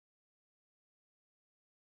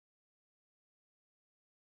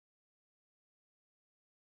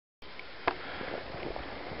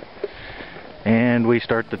and we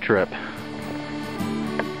start the trip.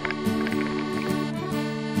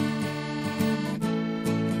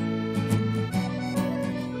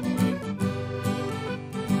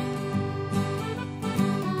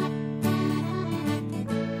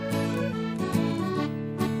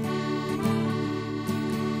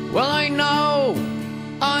 Well, I know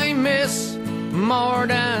I miss more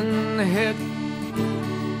than hit,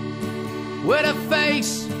 with a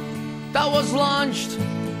face that was launched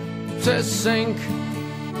to sink,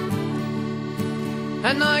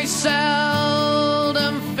 and I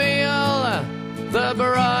seldom feel the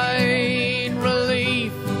bright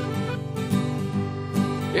relief.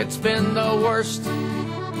 It's been the worst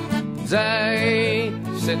day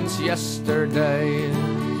since yesterday.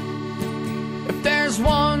 If there's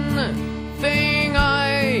one thing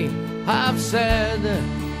I have said,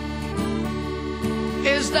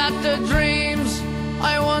 is that the dreams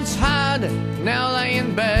I once had now lay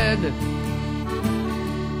in bed.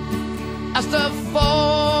 As the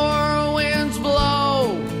four winds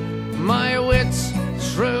blow my wits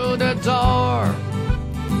through the door,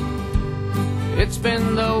 it's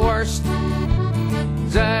been the worst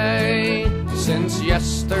day since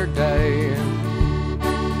yesterday.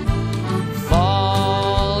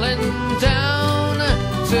 Falling down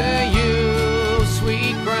to you,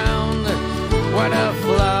 sweet ground, where the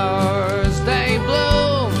flowers they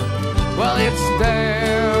bloom. Well, it's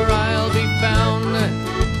there I'll be found.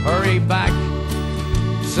 Hurry back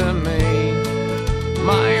to me,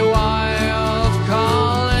 my wild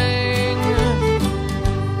calling.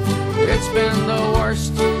 It's been the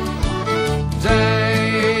worst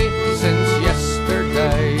day since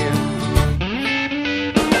yesterday.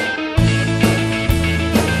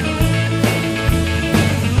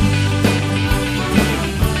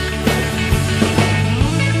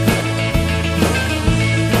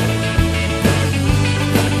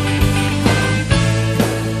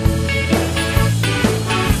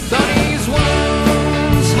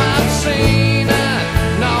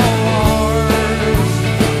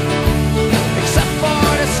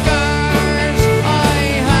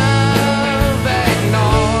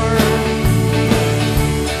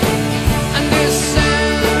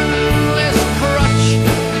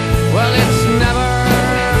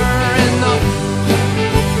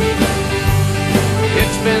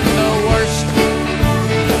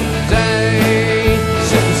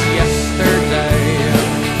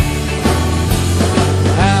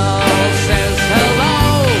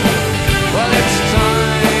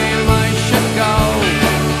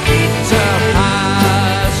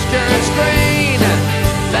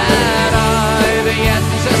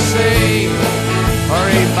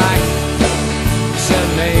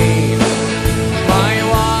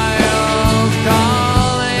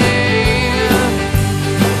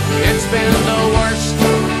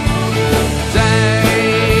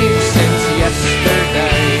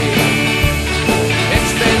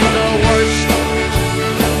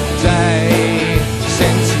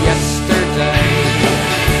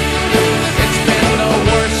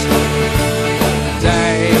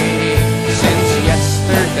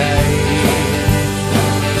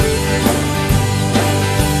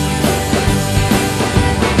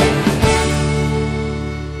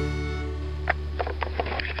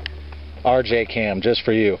 RJ cam just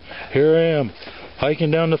for you. Here I am,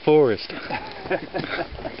 hiking down the forest.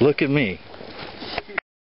 Look at me.